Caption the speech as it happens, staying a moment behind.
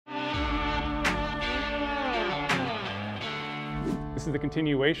This is the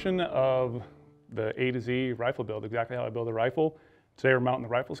continuation of the A to Z rifle build, exactly how I build a rifle. Today we're mounting the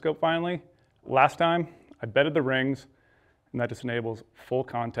rifle scope finally. Last time I bedded the rings, and that just enables full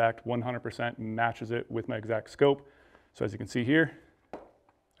contact, 100% matches it with my exact scope. So as you can see here,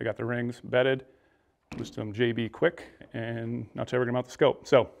 I got the rings bedded with some JB quick, and now today we're gonna mount the scope.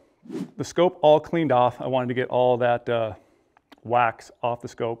 So the scope all cleaned off. I wanted to get all that wax off the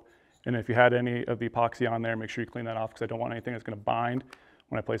scope. And if you had any of the epoxy on there, make sure you clean that off because I don't want anything that's gonna bind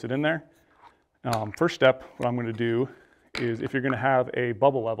when I place it in there. First step, what I'm gonna do is if you're gonna have a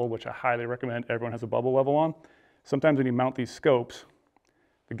bubble level, which I highly recommend everyone has a bubble level on, sometimes when you mount these scopes,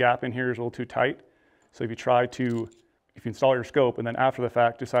 the gap in here is a little too tight. So if you install your scope and then after the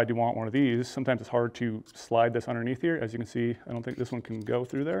fact decide you want one of these, sometimes it's hard to slide this underneath here. As you can see, I don't think this one can go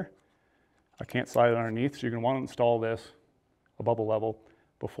through there. I can't slide it underneath, so you're gonna want to install this, a bubble level,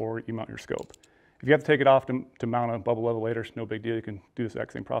 before you mount your scope. If you have to take it off to mount a bubble level later, it's no big deal. You can do this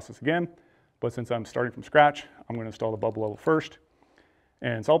exact same process again. But since I'm starting from scratch, I'm gonna install the bubble level first.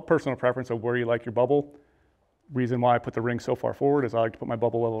 And it's all personal preference of where you like your bubble. Reason why I put the ring so far forward is I like to put my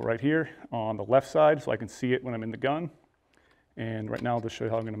bubble level right here on the left side so I can see it when I'm in the gun. And right now I'll just show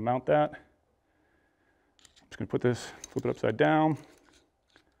you how I'm gonna mount that. I'm just gonna put this, flip it upside down,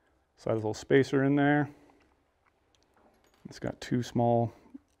 slide this little spacer in there. It's got two small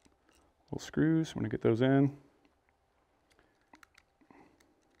little screws. I'm gonna get those in.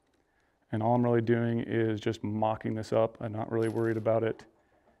 And all I'm really doing is just mocking this up. I'm not really worried about it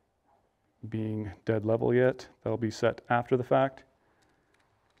being dead level yet. That'll be set after the fact.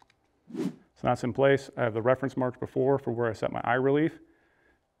 So that's in place. I have the reference marks before for where I set my eye relief.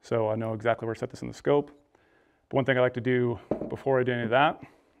 So I know exactly where to set this in the scope. But one thing I like to do before I do any of that,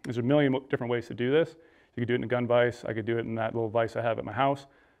 there's a million different ways to do this. You could do it in a gun vise. I could do it in that little vise I have at my house.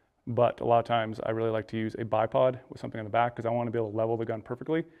 But a lot of times I really like to use a bipod with something in the back because I want to be able to level the gun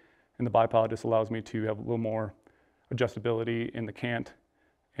perfectly. And the bipod just allows me to have a little more adjustability in the cant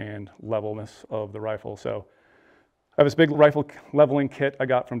and levelness of the rifle. So I have this big rifle leveling kit I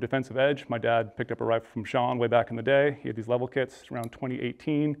got from Defensive Edge. My dad picked up a rifle from Sean way back in the day. He had these level kits around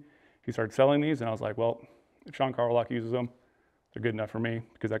 2018. He started selling these and I was like, well, if Sean Carlock uses them, they're good enough for me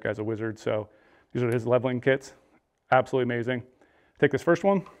because that guy's a wizard. So these are his leveling kits. Absolutely amazing. Take this first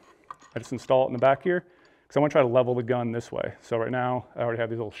one. I just install it in the back here because I want to try to level the gun this way. So right now I already have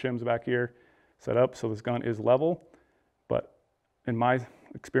these little shims back here set up so this gun is level. But in my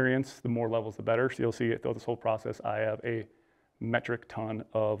experience, the more levels the better. So you'll see throughout this whole process, I have a metric ton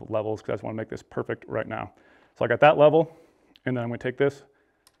of levels because I just want to make this perfect right now. So I got that level, and then I'm going to take this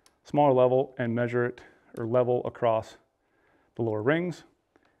smaller level and measure it or level across the lower rings,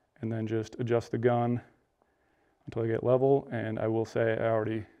 and then just adjust the gun until I get level. And I will say I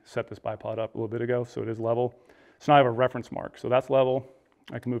already set this bipod up a little bit ago, so it is level. So now I have a reference mark. So that's level.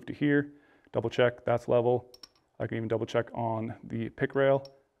 I can move to here, double check, that's level. I can even double check on the pick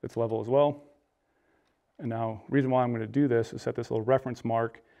rail, it's level as well. And now, the reason why I'm going to do this is set this little reference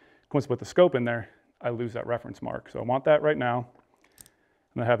mark. Once I put the scope in there, I lose that reference mark. So I want that right now.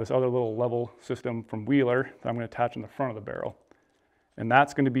 And I have this other little level system from Wheeler that I'm going to attach in the front of the barrel. And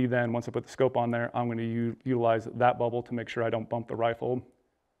that's going to be then, once I put the scope on there, I'm going to utilize that bubble to make sure I don't bump the rifle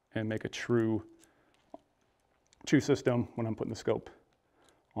and make a true system when I'm putting the scope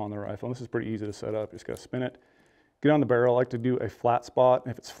on the rifle. And this is pretty easy to set up. You just got to spin it. Get on the barrel. I like to do a flat spot.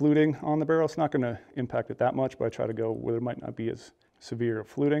 If it's fluting on the barrel, it's not going to impact it that much, but I try to go where there might not be as severe of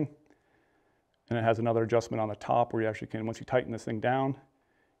fluting. And it has another adjustment on the top where you actually can, once you tighten this thing down,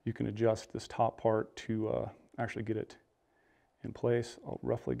 you can adjust this top part to actually get it in place. I'll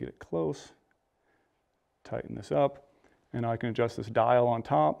roughly get it close, tighten this up, and I can adjust this dial on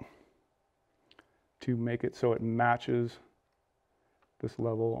top to make it so it matches this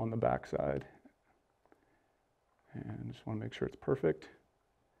level on the back side. And just want to make sure it's perfect.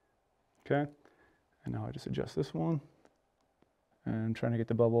 Okay, and now I just adjust this one and I'm trying to get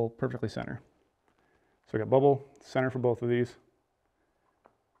the bubble perfectly center. So I got bubble center for both of these.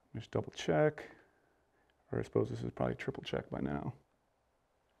 Just double check, or I suppose this is probably triple check by now.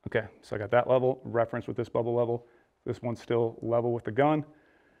 Okay, so I got that level, reference with this bubble level. This one's still level with the gun.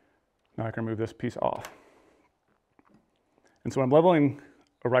 Now I can remove this piece off. And so when I'm leveling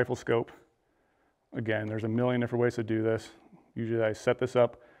a rifle scope, again, there's a million different ways to do this. Usually I set this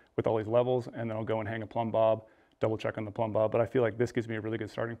up with all these levels and then I'll go and hang a plumb bob, double check on the plumb bob. But I feel like this gives me a really good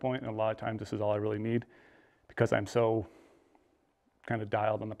starting point, and a lot of times this is all I really need because I'm so kind of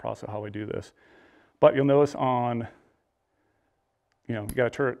dialed on the process of how I do this. But you'll notice on, you got a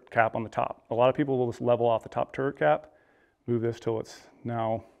turret cap on the top. A lot of people will just level off the top turret cap, move this till it's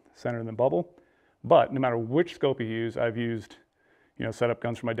now centered in the bubble. But no matter which scope you use, I've used, you know, set up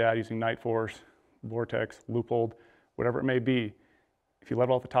guns for my dad using Night Force, Vortex, Loophole, whatever it may be. If you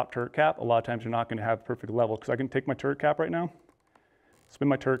level off the top turret cap, a lot of times you're not going to have perfect level, because I can take my turret cap right now, spin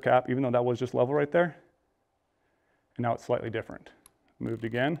my turret cap, even though that was just level right there, and now it's slightly different. Moved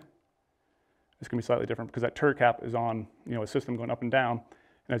again. It's going to be slightly different because that turret cap is on, you know, a system going up and down,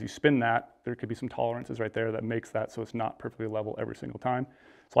 and as you spin that, there could be some tolerances right there that makes that so it's not perfectly level every single time.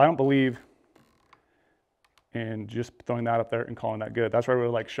 So I don't believe in just throwing that up there and calling that good. That's why I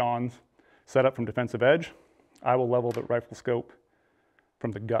really like Sean's setup from defensive edge. I will level the rifle scope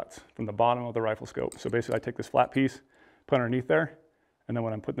from the guts, from the bottom of the rifle scope. So basically I take this flat piece, put it underneath there, and then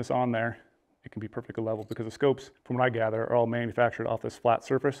when I'm putting this on there, it can be perfectly level because the scopes, from what I gather, are all manufactured off this flat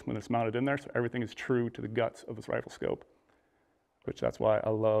surface when it's mounted in there, so everything is true to the guts of this rifle scope, which that's why I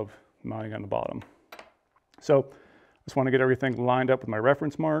love mounting on the bottom. So I just want to get everything lined up with my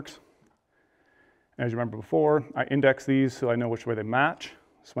reference marks. As you remember before, I index these so I know which way they match.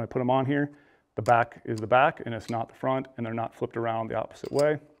 So when I put them on here, the back is the back and it's not the front, and they're not flipped around the opposite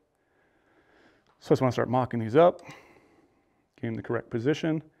way. So I just want to start mocking these up, getting the correct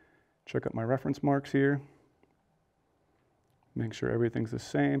position, check out my reference marks here, make sure everything's the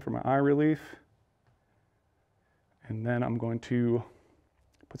same for my eye relief. And then I'm going to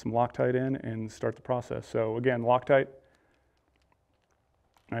put some Loctite in and start the process. So again, Loctite,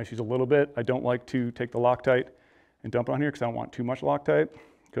 I just use a little bit. I don't like to take the Loctite and dump it on here because I don't want too much Loctite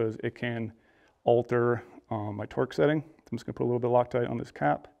because it can alter my torque setting. So I'm just going to put a little bit of Loctite on this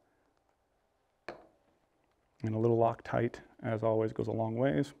cap. And a little Loctite, as always, goes a long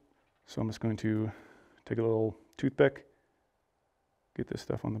ways. So I'm just going to take a little toothpick, get this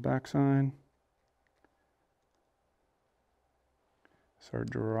stuff on the backside, start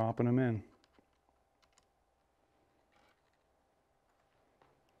dropping them in.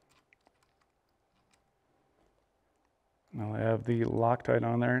 Now I have the Loctite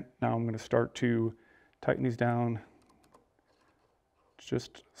on there. Now I'm going to start to tighten these down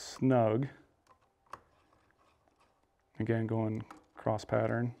just snug. Again, going cross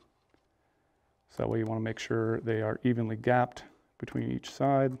pattern. So that way you want to make sure they are evenly gapped between each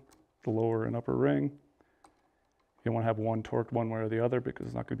side, the lower and upper ring. You don't want to have one torqued one way or the other because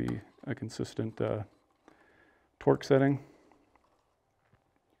it's not going to be a consistent torque setting.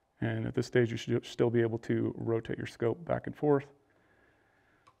 And at this stage, you should still be able to rotate your scope back and forth.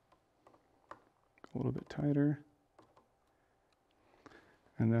 A little bit tighter.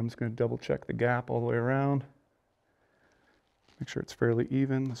 And then I'm just going to double check the gap all the way around. Make sure it's fairly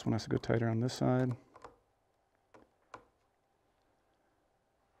even. This one has to go tighter on this side.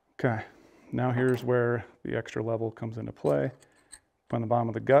 Okay, now here's where the extra level comes into play. On the bottom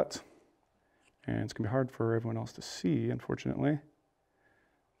of the gut. And it's going to be hard for everyone else to see, unfortunately.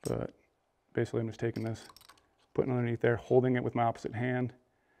 But basically I'm just taking this, putting it underneath there, holding it with my opposite hand,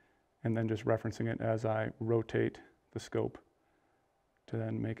 and then just referencing it as I rotate the scope to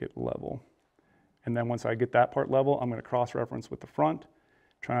then make it level. And then once I get that part level, I'm going to cross-reference with the front,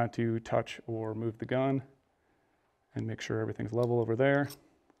 try not to touch or move the gun, and make sure everything's level over there.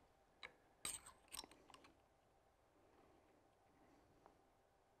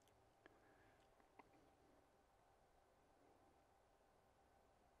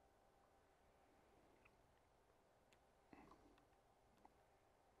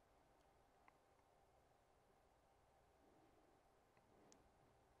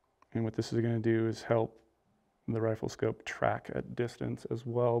 And what this is going to do is help the rifle scope track at distance as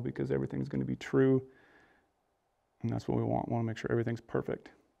well, because everything's going to be true. And that's what we want. We want to make sure everything's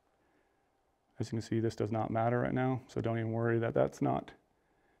perfect. As you can see, this does not matter right now, so don't even worry that that's not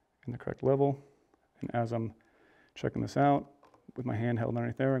in the correct level. And as I'm checking this out, with my hand held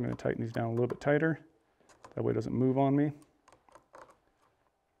underneath there, I'm going to tighten these down a little bit tighter. That way it doesn't move on me.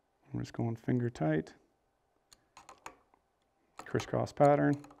 We're just going finger tight. Crisscross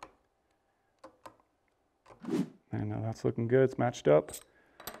pattern. And now that's looking good, it's matched up.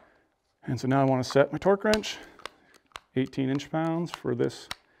 And so now I want to set my torque wrench, 18 inch-pounds for this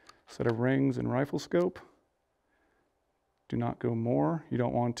set of rings and rifle scope. Do not go more. You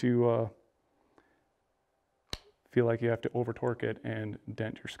don't want to feel like you have to over torque it and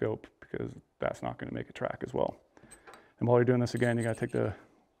dent your scope, because that's not going to make it track as well. And while you're doing this, again, you got to take the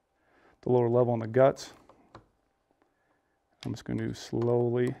lower level on the guts. I'm just going to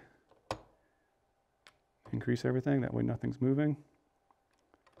slowly increase everything, that way nothing's moving.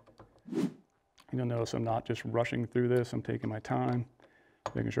 You'll notice I'm not just rushing through this, I'm taking my time,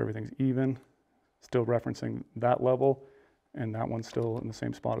 making sure everything's even, still referencing that level, and that one's still in the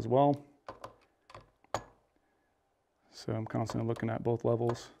same spot as well. So I'm constantly looking at both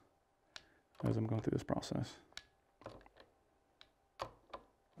levels as I'm going through this process.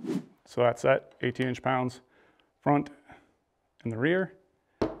 So that's set, 18 inch-pounds front and the rear.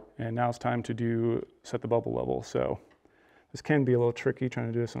 And now it's time to set the bubble level. So this can be a little tricky trying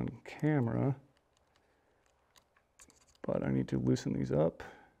to do this on camera, but I need to loosen these up.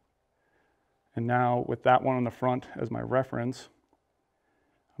 And now with that one on the front as my reference,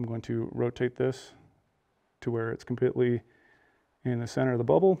 I'm going to rotate this to where it's completely in the center of the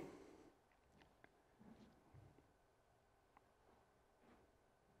bubble.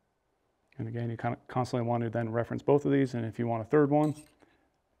 And again, you kind of constantly want to then reference both of these. And if you want a third one,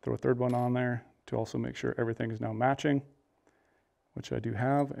 throw a third one on there to also make sure everything is now matching, which I do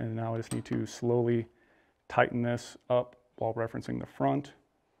have. And now I just need to slowly tighten this up while referencing the front,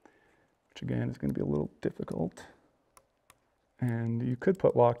 which again is going to be a little difficult. And you could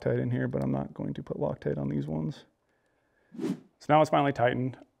put Loctite in here, but I'm not going to put Loctite on these ones. So now it's finally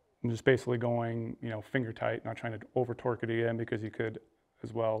tightened. I'm just basically going, finger tight, not trying to over torque it again, because you could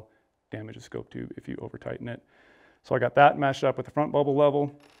as well damage the scope tube if you over tighten it. So I got that matched up with the front bubble level.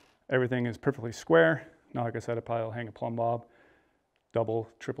 Everything is perfectly square. Now, like I said, I probably will hang a plumb bob, double,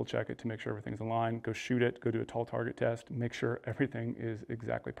 triple check it to make sure everything's in line, go shoot it, go do a tall target test, make sure everything is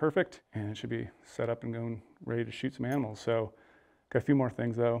exactly perfect, and it should be set up and going ready to shoot some animals. So got a few more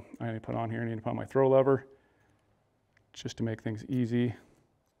things though I need to put on here. I need to put on my throw lever just to make things easy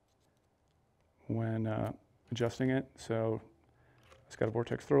when adjusting it. So it's got a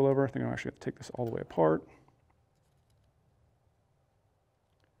Vortex throw lever. I think I'm actually going to take this all the way apart.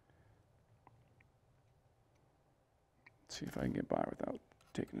 Let's see if I can get by without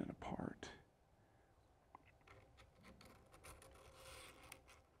taking it apart.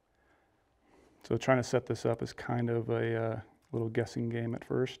 So trying to set this up is kind of a little guessing game at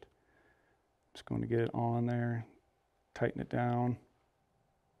first. Just going to get it on there, tighten it down.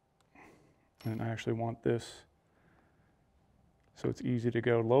 And I actually want this so it's easy to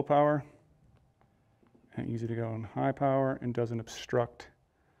go low power and easy to go in high power and doesn't obstruct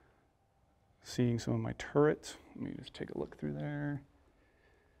seeing some of my turrets. Let me just take a look through there.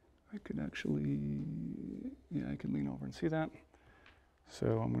 I could actually, yeah, I can lean over and see that. So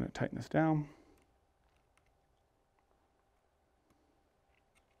I'm going to tighten this down.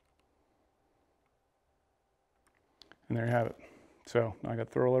 And there you have it. So now I got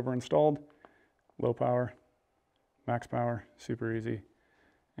the throw lever installed, low power, max power, super easy.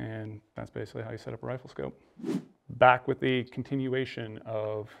 And that's basically how you set up a rifle scope. Back with the continuation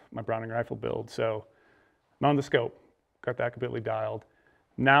of my Browning rifle build. So I'm on the scope, got that completely dialed.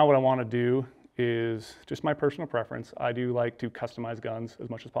 Now what I want to do is just my personal preference. I do like to customize guns as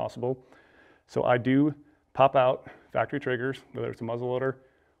much as possible. So I do pop out factory triggers, whether it's a muzzleloader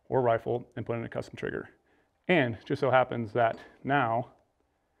or rifle, and put in a custom trigger. And just so happens that now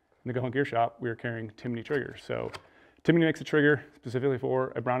in the goHUNT gear shop, we are carrying Timney triggers. So Timney makes a trigger specifically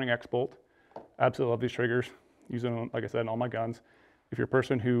for a Browning X-Bolt. Absolutely love these triggers. Use them, like I said, in all my guns. If you're a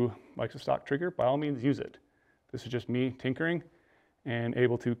person who likes a stock trigger, by all means use it. This is just me tinkering and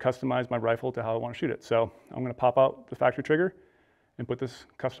able to customize my rifle to how I want to shoot it. So I'm going to pop out the factory trigger and put this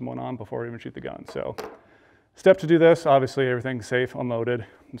custom one on before I even shoot the gun. So step to do this, obviously everything's safe, unloaded.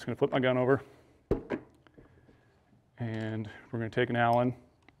 I'm just going to flip my gun over. And we're going to take an Allen.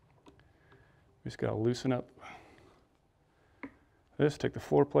 We just got to loosen up this, take the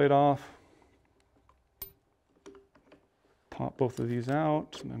floor plate off, pop both of these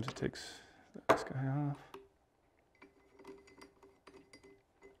out. Sometimes it takes this guy off.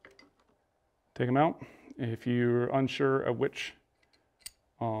 Take them out. If you're unsure of which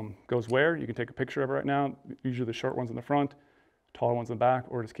goes where, you can take a picture of it right now. Usually the short one's in the front, taller one's in the back,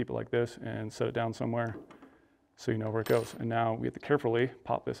 or just keep it like this and set it down somewhere so you know where it goes. And now we have to carefully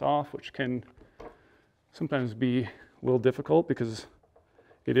pop this off, which can sometimes be a little difficult because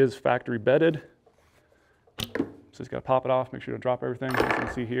it is factory bedded. So just got to pop it off, make sure to drop everything. As you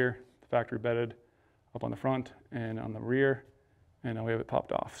can see here, the factory bedded up on the front and on the rear, and now we have it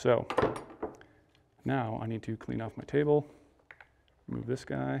popped off. So now I need to clean off my table, remove this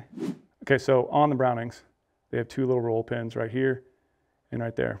guy. Okay, so on the Brownings, they have two little roll pins right here and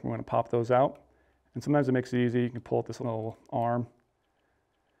right there. We're going to pop those out. And sometimes it makes it easy. You can pull out this little arm.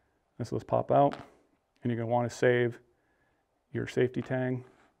 This will just pop out. And you're going to want to save your safety tang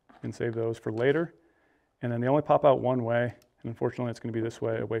and save those for later. And then they only pop out one way. And unfortunately, it's going to be this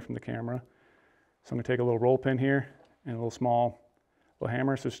way, away from the camera. So I'm going to take a little roll pin here and a little small little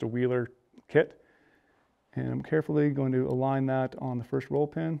hammer. So it's just a Wheeler kit. And I'm carefully going to align that on the first roll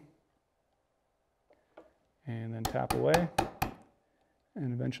pin. And then tap away.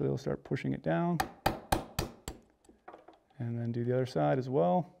 And eventually it'll start pushing it down. And then do the other side as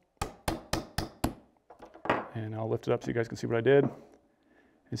well. And I'll lift it up so you guys can see what I did.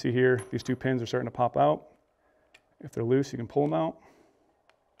 You see here, these two pins are starting to pop out. If they're loose, you can pull them out.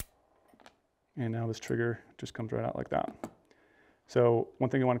 And now this trigger just comes right out like that. So one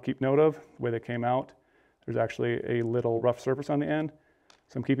thing you want to keep note of, the way they came out, there's actually a little rough surface on the end.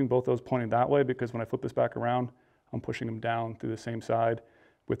 So I'm keeping both those pointing that way because when I flip this back around, I'm pushing them down through the same side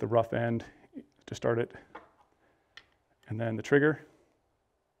with the rough end to start it. And then the trigger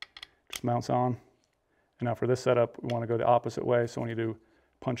just mounts on. And now for this setup, we want to go the opposite way. So I want you to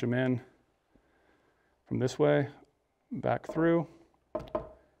punch them in from this way, back through.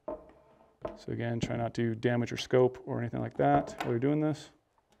 So again, try not to damage your scope or anything like that while you're doing this.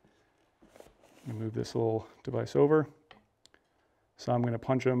 I'm gonna move this little device over. So I'm gonna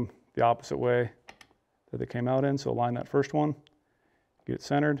punch them the opposite way that they came out in. So align that first one, get it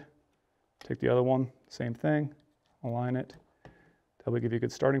centered, take the other one, same thing, align it. That'll give you a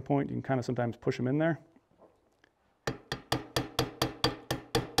good starting point. You can kind of sometimes push them in there.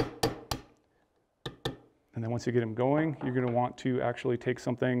 And then once you get them going, you're gonna want to actually take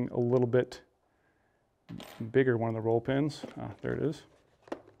something a little bit bigger, one of the roll pins. There it is.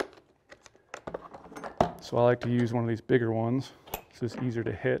 So I like to use one of these bigger ones. This is easier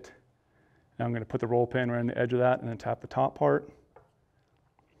to hit. Now I'm going to put the roll pin right on the edge of that and then tap the top part.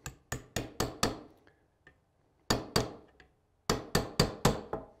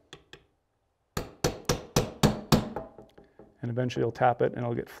 And eventually you'll tap it and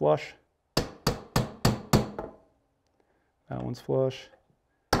it'll get flush. That one's flush.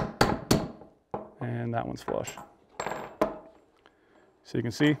 And that one's flush. So you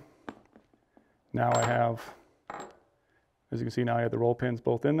can see, now I have, as you can see, now I have the roll pins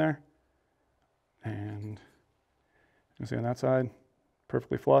both in there. And you can see on that side,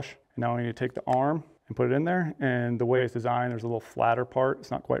 perfectly flush. And now I need to take the arm and put it in there. And the way it's designed, there's a little flatter part.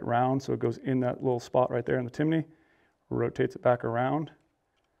 It's not quite round, so it goes in that little spot right there in the chimney, rotates it back around.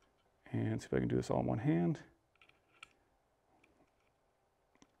 And see if I can do this all in one hand.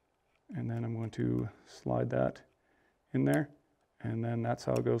 And then I'm going to slide that in there. And then that's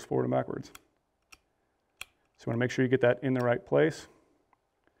how it goes forward and backwards. So you want to make sure you get that in the right place.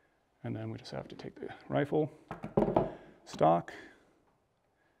 And then we just have to take the rifle, stock,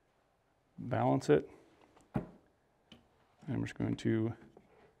 balance it. And I'm just going to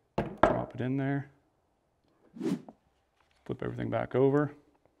drop it in there, flip everything back over.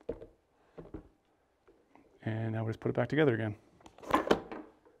 And now we just put it back together again.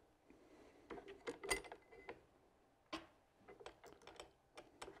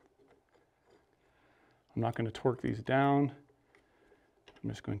 I'm not going to torque these down. I'm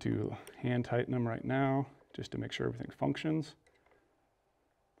just going to hand tighten them right now just to make sure everything functions.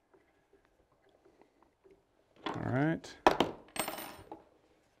 All right.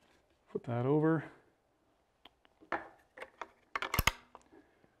 Flip that over.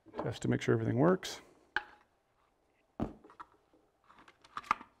 Test to make sure everything works.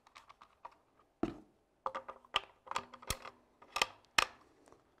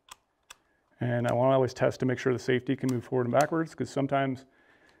 And I want to always test to make sure the safety can move forward and backwards, because sometimes,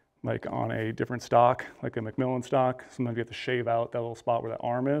 like on a different stock, like a Macmillan stock, sometimes you have to shave out that little spot where that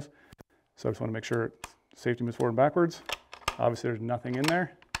arm is. So I just want to make sure safety moves forward and backwards. Obviously there's nothing in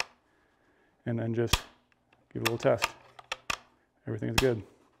there. And then just give it a little test. Everything is good.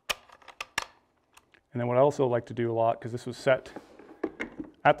 And then what I also like to do a lot, because this was set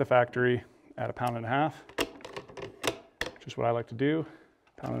at the factory at 1.5 pounds, just what I like to do.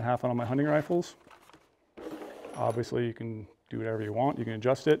 1.5 pounds on all my hunting rifles. Obviously you can do whatever you want. You can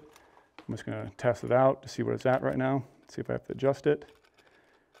adjust it. I'm just going to test it out to see where it's at right now. See if I have to adjust it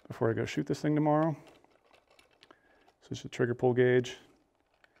before I go shoot this thing tomorrow. So it's a trigger pull gauge.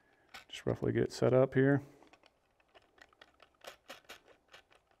 Just roughly get it set up here.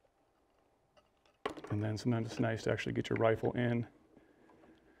 And then sometimes it's nice to actually get your rifle in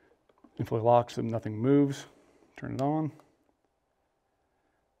and fully locked so nothing moves. Turn it on.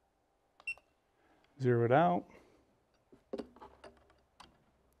 Zero it out.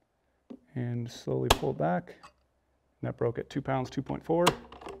 And slowly pull it back. And that broke at 2 pounds, 2.4. I'm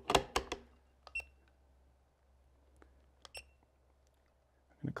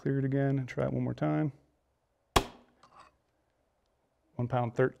going to clear it again and try it one more time. 1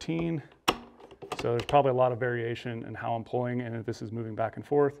 pound 13. So there's probably a lot of variation in how I'm pulling and if this is moving back and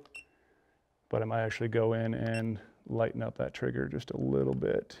forth. But I might actually go in and lighten up that trigger just a little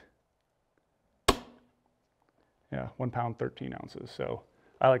bit. Yeah, 1 pound 13 ounces. So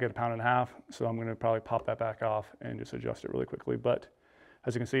I like it 1.5 pounds, so I'm going to probably pop that back off and just adjust it really quickly. But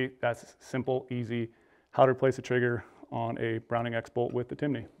as you can see, that's simple, easy, how to replace a trigger on a Browning X bolt with the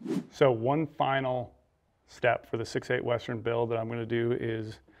Timney. So one final step for the 6.8 Western build that I'm going to do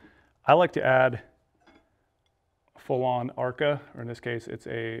is I like to add full-on Arca, or in this case, it's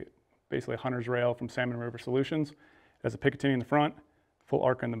basically a hunter's rail from Salmon River Solutions. It has a Picatinny in the front, full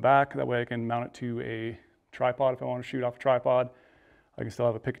Arca in the back. That way I can mount it to a tripod if I want to shoot off a tripod. I can still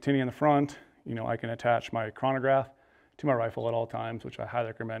have a Picatinny in the front. You know, I can attach my chronograph to my rifle at all times, which I highly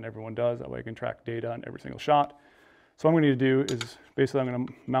recommend everyone does. That way I can track data on every single shot. So what I'm going to need to do is basically I'm going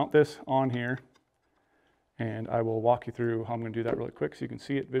to mount this on here, and I will walk you through how I'm going to do that really quick so you can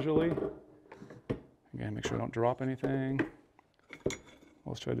see it visually. Again, make sure I don't drop anything.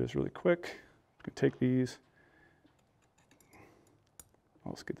 Let's try this really quick. I'm going to take these.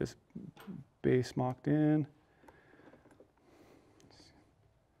 Let's get this base mocked in.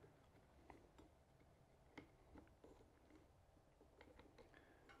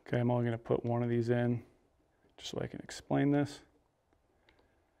 Okay, I'm only going to put one of these in just so I can explain this.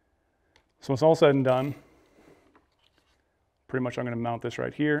 So when it's all said and done, pretty much I'm going to mount this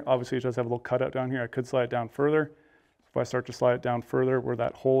right here. Obviously it does have a little cutout down here. I could slide it down further. If I start to slide it down further where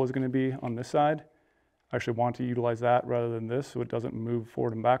that hole is going to be on this side, I actually want to utilize that rather than this so it doesn't move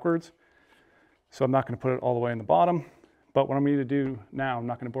forward and backwards. So I'm not going to put it all the way in the bottom. But what I'm going to do now, I'm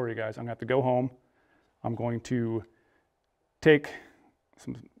not going to bore you guys. I'm going to have to go home. I'm going to take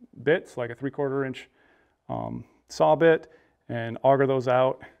some bits, like a 3/4 inch saw bit, and auger those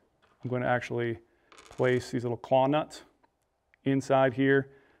out. I'm going to actually place these little claw nuts inside here.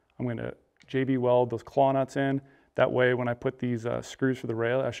 I'm going to JB weld those claw nuts in. That way when I put these screws for the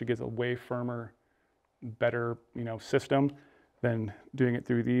rail, it actually gets a way firmer, better, you know, system than doing it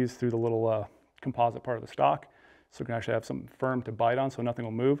through these, through the little composite part of the stock. So we can actually have something firm to bite on so nothing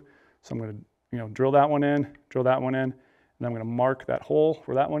will move. So I'm going to, you know, drill that one in, drill that one in, and then I'm going to mark that hole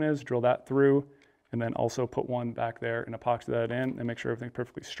where that one is, drill that through, and then also put one back there and epoxy that in and make sure everything's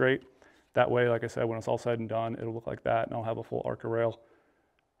perfectly straight. That way, like I said, when it's all said and done, it'll look like that, and I'll have a full Arca Rail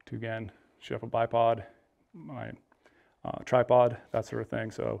to, again, shoot off a bipod, my tripod, that sort of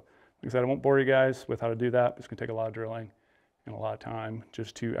thing. So, like I said, I won't bore you guys with how to do that. It's going to take a lot of drilling and a lot of time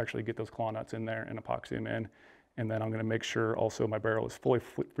just to actually get those claw nuts in there and epoxy them in. And then I'm going to make sure also my barrel is fully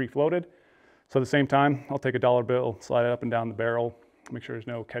free-floated. So at the same time, I'll take a dollar bill, slide it up and down the barrel, make sure there's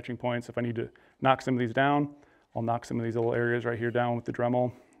no catching points. If I need to knock some of these down, I'll knock some of these little areas right here down with the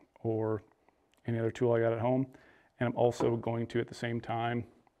Dremel or any other tool I got at home. And I'm also going to, at the same time,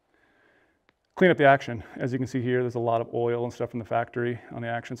 clean up the action. As you can see here, there's a lot of oil and stuff from the factory on the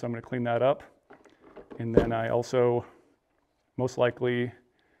action, so I'm going to clean that up. And then I also, most likely,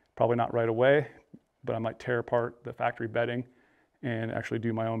 probably not right away, but I might tear apart the factory bedding and actually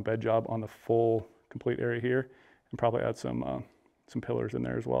do my own bed job on the full, complete area here, and probably add some pillars in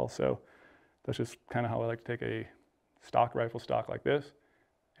there as well. So that's just kind of how I like to take a stock rifle stock like this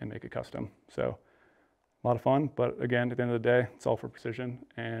and make it custom. So a lot of fun, but again, at the end of the day, it's all for precision,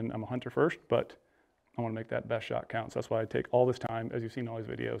 and I'm a hunter first, but I want to make that best shot count. So that's why I take all this time, as you've seen in all these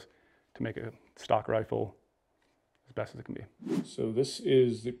videos, to make a stock rifle as best as it can be. So this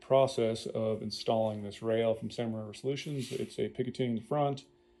is the process of installing this rail from Salmon River Solutions. It's a Picatinny in the front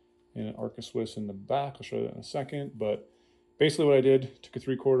and an Arca Swiss in the back. I'll show you that in a second, but basically what I did, took a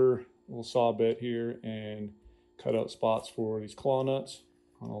 3/4 little saw bit here and cut out spots for these claw nuts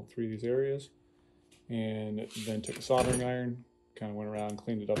on all three of these areas. And then took a soldering iron, kind of went around,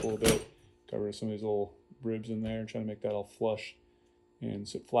 cleaned it up a little bit, got rid of some of these little ribs in there, trying to make that all flush and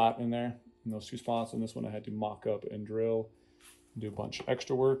sit flat in there in those two spots. And this one I had to mock up and drill and do a bunch of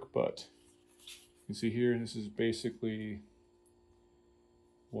extra work, but you can see here, this is basically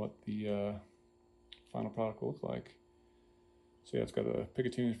what the final product will look like. So yeah, it's got a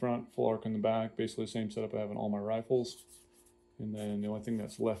Picatinny in the front, full Arca in the back, basically the same setup I have in all my rifles. And then the only thing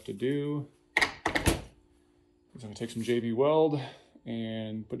that's left to do is I'm going to take some JB weld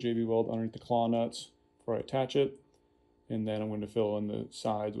and put JB weld underneath the claw nuts before I attach it. And then I'm going to fill in the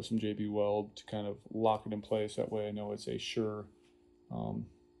sides with some JB weld to kind of lock it in place. That way I know it's a sure,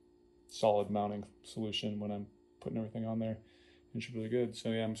 solid mounting solution when I'm putting everything on there. It should be really good. So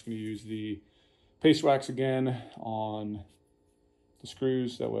yeah, I'm just going to use the paste wax again on the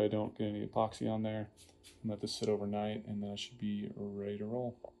screws. That way I don't get any epoxy on there. And let this sit overnight, and then I should be ready to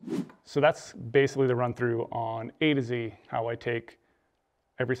roll. So that's basically the run through on A to Z, how I take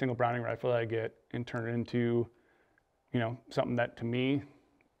every single Browning rifle that I get and turn it into, you know, something that to me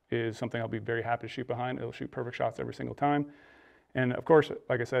is something I'll be very happy to shoot behind. It'll shoot perfect shots every single time. And of course,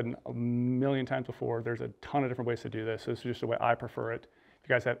 like I said a million times before, there's a ton of different ways to do this. So this is just the way I prefer it. If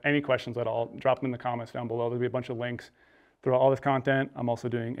you guys have any questions at all, drop them in the comments down below. There'll be a bunch of links throughout all this content. I'm also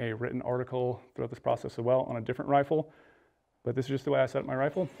doing a written article throughout this process as well on a different rifle. But this is just the way I set up my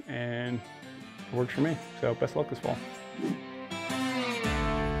rifle. And It works for me. So best of luck this fall.